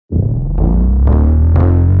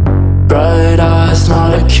has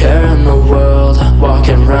not a care in the world,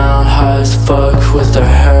 walking round high as fuck with her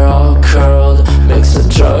hair all curled. Mixing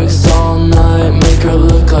drugs all night, make her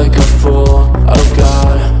look like a fool. Oh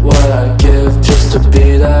god, what I'd give just to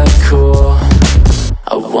be that cool.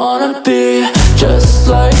 I wanna be just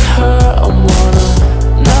like her, I wanna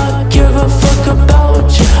not give a fuck about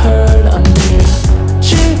what you heard. I need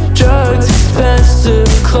cheap drugs, expensive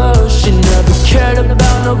clothes. She never cared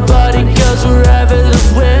about nobody, goes wherever the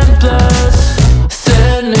wind blows.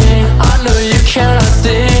 Sydney, I know you cannot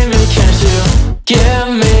see me, can't you give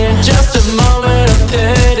me just a moment of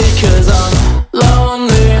pity? Cause I'm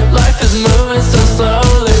lonely, life is moving so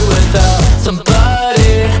slowly without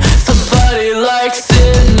somebody like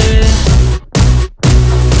Sydney.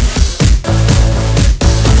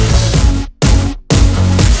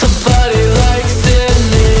 Somebody like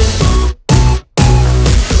Sydney.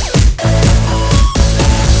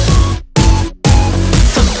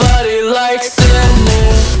 Somebody like Sydney.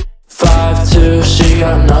 5'2", she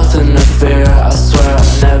got nothing to fear. I swear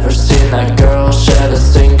I've never seen that girl shed a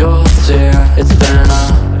single tear. It's been a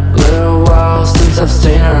little while since I've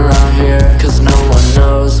seen her around here, cause no one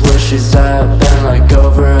knows where she's at, been like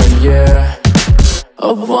over a year.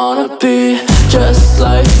 I wanna be just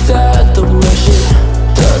like that, the way she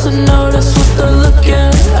doesn't notice what they're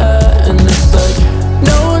looking at. And it's like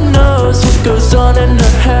no one knows what goes on in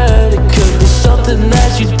her head. It could be something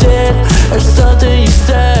that you did or something you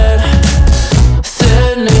said.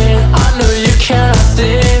 Sydney, I know you cannot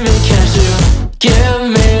see me, can't you give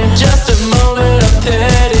me just a moment of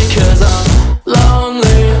pity? Cause I'm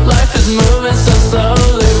lonely, life is moving so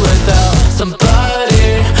slowly without somebody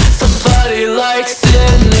like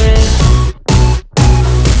Sydney.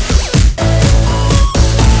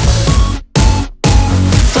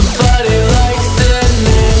 Somebody like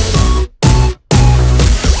Sydney.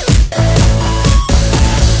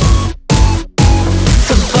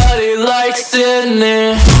 Somebody like Sydney.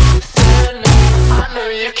 Sydney, I know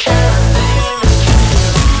you can't see me, can you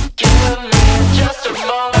give me just a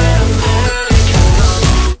moment of pity? Cause I'm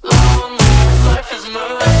lonely, life is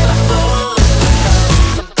moving so slowly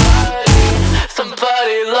without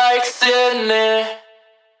somebody like Sydney.